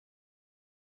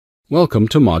Welcome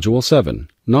to Module 7,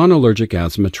 Non-Allergic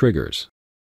Asthma Triggers.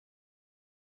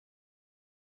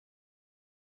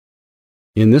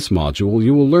 In this module,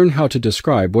 you will learn how to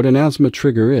describe what an asthma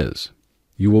trigger is.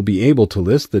 You will be able to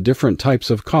list the different types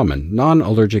of common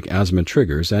non-allergic asthma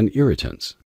triggers and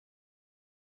irritants.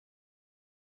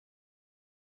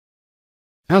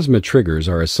 Asthma triggers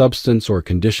are a substance or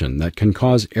condition that can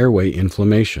cause airway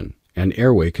inflammation and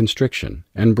airway constriction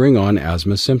and bring on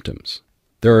asthma symptoms.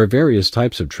 There are various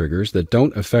types of triggers that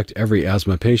don't affect every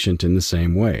asthma patient in the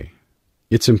same way.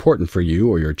 It's important for you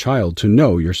or your child to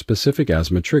know your specific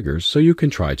asthma triggers so you can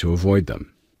try to avoid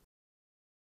them.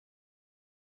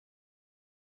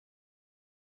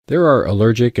 There are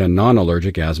allergic and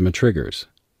non-allergic asthma triggers.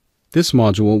 This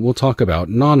module will talk about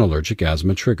non-allergic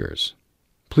asthma triggers.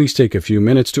 Please take a few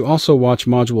minutes to also watch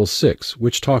Module 6,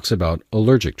 which talks about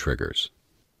allergic triggers.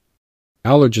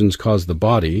 Allergens cause the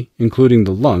body, including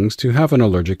the lungs, to have an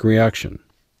allergic reaction.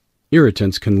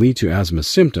 Irritants can lead to asthma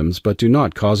symptoms but do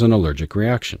not cause an allergic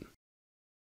reaction.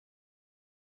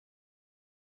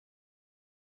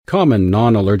 Common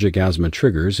non-allergic asthma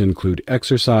triggers include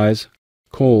exercise,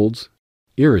 colds,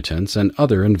 irritants, and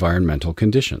other environmental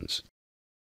conditions.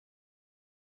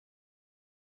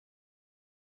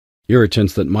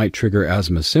 Irritants that might trigger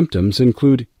asthma symptoms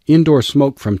include indoor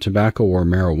smoke from tobacco or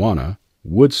marijuana,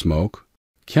 wood smoke,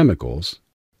 chemicals,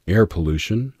 air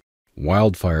pollution,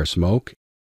 wildfire smoke,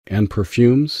 and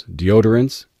perfumes,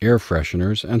 deodorants, air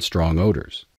fresheners, and strong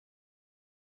odors.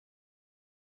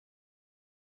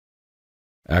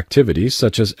 Activities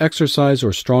such as exercise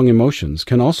or strong emotions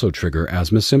can also trigger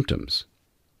asthma symptoms.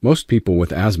 Most people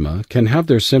with asthma can have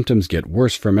their symptoms get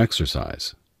worse from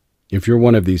exercise. If you're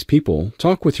one of these people,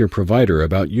 talk with your provider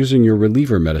about using your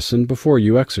reliever medicine before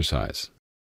you exercise.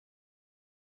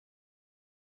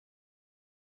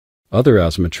 Other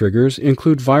asthma triggers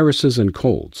include viruses and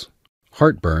colds,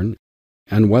 heartburn,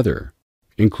 and weather,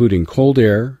 including cold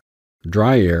air,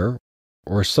 dry air,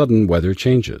 or sudden weather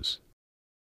changes.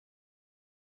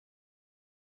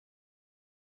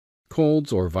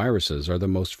 Colds or viruses are the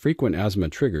most frequent asthma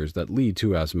triggers that lead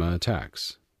to asthma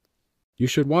attacks. You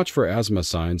should watch for asthma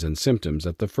signs and symptoms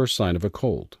at the first sign of a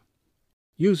cold.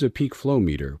 Use a peak flow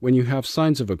meter when you have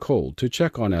signs of a cold to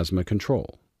check on asthma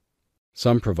control.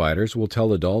 Some providers will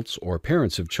tell adults or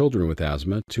parents of children with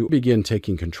asthma to begin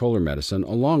taking controller medicine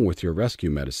along with your rescue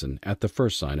medicine at the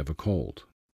first sign of a cold.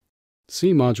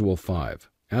 See Module 5,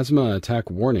 Asthma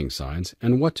Attack Warning Signs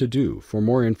and What to Do for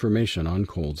more information on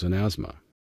colds and asthma.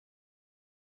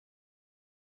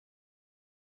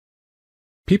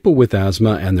 People with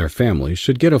asthma and their families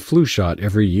should get a flu shot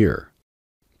every year.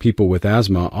 People with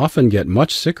asthma often get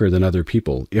much sicker than other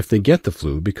people if they get the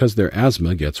flu because their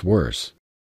asthma gets worse.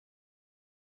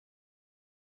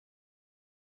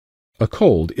 A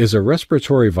cold is a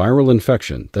respiratory viral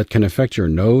infection that can affect your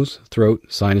nose, throat,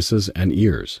 sinuses, and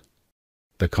ears.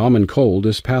 The common cold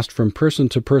is passed from person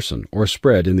to person or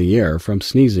spread in the air from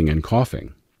sneezing and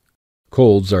coughing.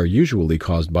 Colds are usually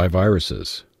caused by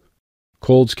viruses.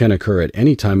 Colds can occur at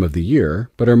any time of the year,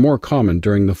 but are more common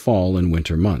during the fall and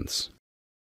winter months.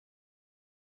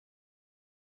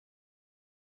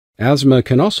 Asthma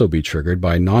can also be triggered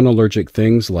by non-allergic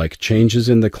things like changes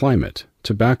in the climate,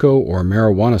 tobacco or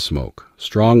marijuana smoke,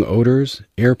 strong odors,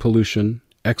 air pollution,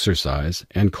 exercise,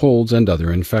 and colds and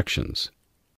other infections.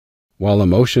 While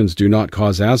emotions do not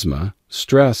cause asthma,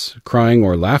 stress, crying,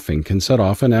 or laughing can set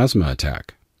off an asthma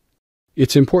attack.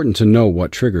 It's important to know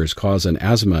what triggers cause an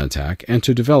asthma attack and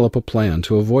to develop a plan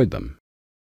to avoid them.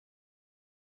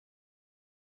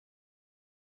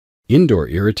 Indoor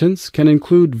irritants can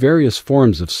include various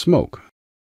forms of smoke,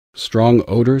 strong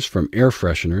odors from air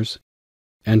fresheners,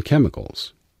 and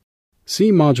chemicals.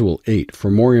 See Module 8 for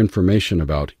more information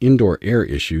about indoor air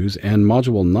issues and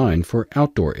Module 9 for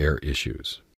outdoor air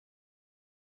issues.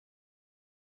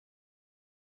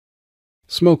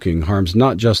 Smoking harms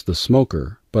not just the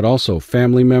smoker, but also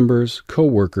family members,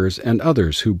 co-workers, and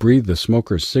others who breathe the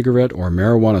smoker's cigarette or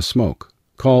marijuana smoke,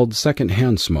 called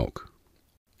secondhand smoke.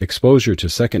 Exposure to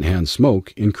secondhand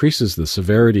smoke increases the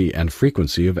severity and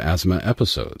frequency of asthma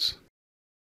episodes.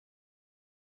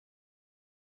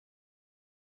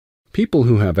 People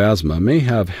who have asthma may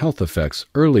have health effects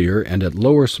earlier and at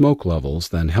lower smoke levels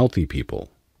than healthy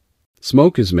people.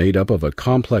 Smoke is made up of a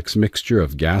complex mixture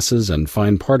of gases and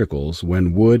fine particles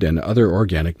when wood and other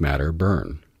organic matter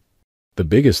burn. The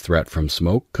biggest threat from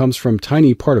smoke comes from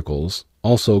tiny particles,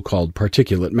 also called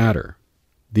particulate matter.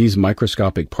 These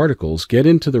microscopic particles get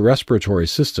into the respiratory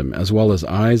system as well as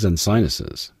eyes and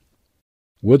sinuses.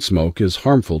 Wood smoke is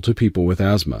harmful to people with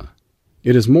asthma.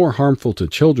 It is more harmful to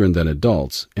children than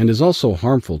adults and is also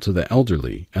harmful to the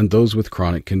elderly and those with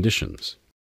chronic conditions.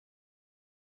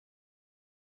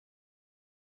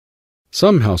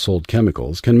 Some household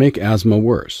chemicals can make asthma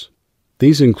worse.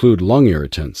 These include lung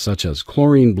irritants such as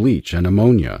chlorine bleach and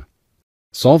ammonia,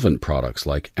 solvent products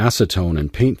like acetone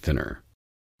and paint thinner,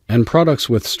 and products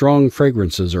with strong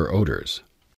fragrances or odors.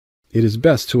 It is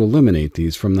best to eliminate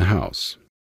these from the house.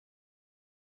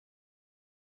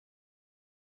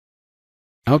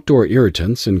 Outdoor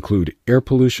irritants include air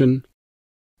pollution,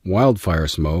 wildfire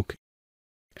smoke,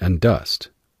 and dust.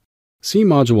 See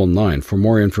Module 9 for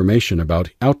more information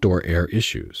about outdoor air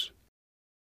issues.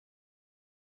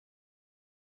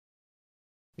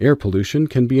 Air pollution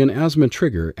can be an asthma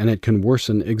trigger and it can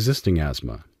worsen existing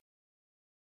asthma.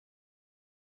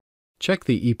 Check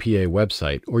the EPA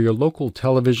website or your local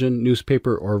television,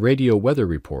 newspaper, or radio weather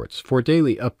reports for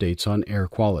daily updates on air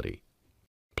quality.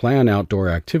 Plan outdoor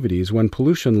activities when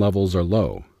pollution levels are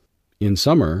low. In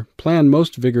summer, plan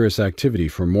most vigorous activity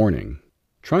for morning.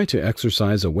 Try to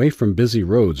exercise away from busy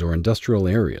roads or industrial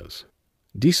areas.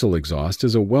 Diesel exhaust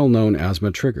is a well-known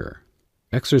asthma trigger.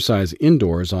 Exercise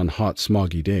indoors on hot,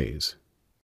 smoggy days.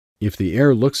 If the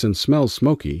air looks and smells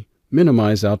smoky,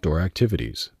 minimize outdoor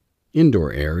activities.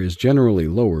 Indoor air is generally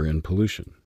lower in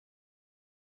pollution.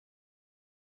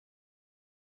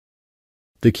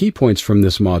 The key points from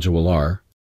this module are: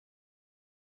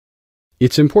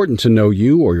 it's important to know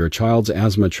you or your child's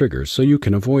asthma triggers so you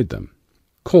can avoid them.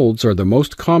 Colds are the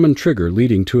most common trigger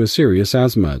leading to a serious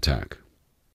asthma attack.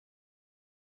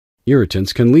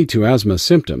 Irritants can lead to asthma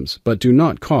symptoms but do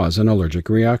not cause an allergic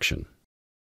reaction.